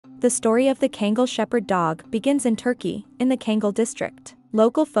The story of the Kangal Shepherd Dog begins in Turkey, in the Kangal district.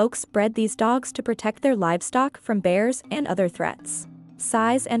 Local folks bred these dogs to protect their livestock from bears and other threats.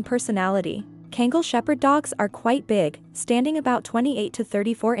 Size and personality. Kangal Shepherd Dogs are quite big, standing about 28 to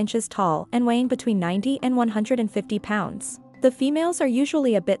 34 inches tall and weighing between 90 and 150 pounds. The females are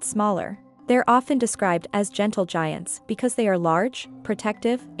usually a bit smaller. They're often described as gentle giants because they are large,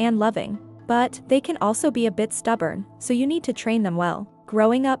 protective, and loving. But they can also be a bit stubborn, so you need to train them well.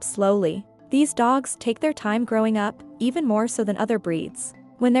 Growing up slowly. These dogs take their time growing up, even more so than other breeds.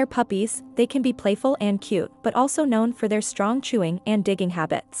 When they're puppies, they can be playful and cute, but also known for their strong chewing and digging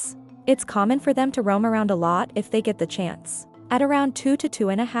habits. It's common for them to roam around a lot if they get the chance. At around 2 to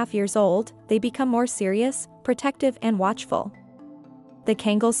 2.5 years old, they become more serious, protective, and watchful. The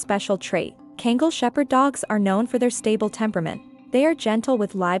Kangal's special trait. Kangal Shepherd Dogs are known for their stable temperament. They are gentle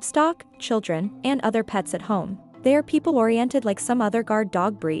with livestock, children, and other pets at home. They are people-oriented like some other guard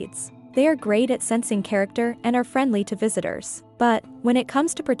dog breeds. They are great at sensing character and are friendly to visitors. But, when it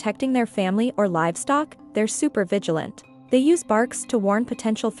comes to protecting their family or livestock, they're super vigilant. They use barks to warn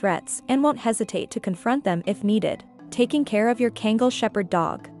potential threats and won't hesitate to confront them if needed. Taking care of your Kangal Shepherd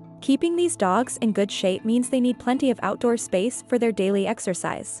Dog. Keeping these dogs in good shape means they need plenty of outdoor space for their daily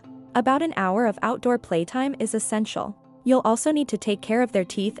exercise. About an hour of outdoor playtime is essential. You'll also need to take care of their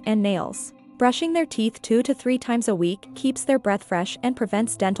teeth and nails. Brushing their teeth 2 to 3 times a week keeps their breath fresh and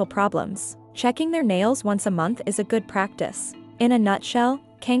prevents dental problems. Checking their nails once a month is a good practice. In a nutshell,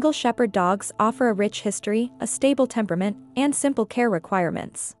 Kangal Shepherd Dogs offer a rich history, a stable temperament, and simple care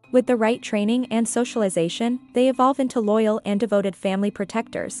requirements. With the right training and socialization, they evolve into loyal and devoted family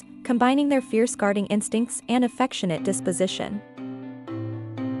protectors, combining their fierce guarding instincts and affectionate disposition.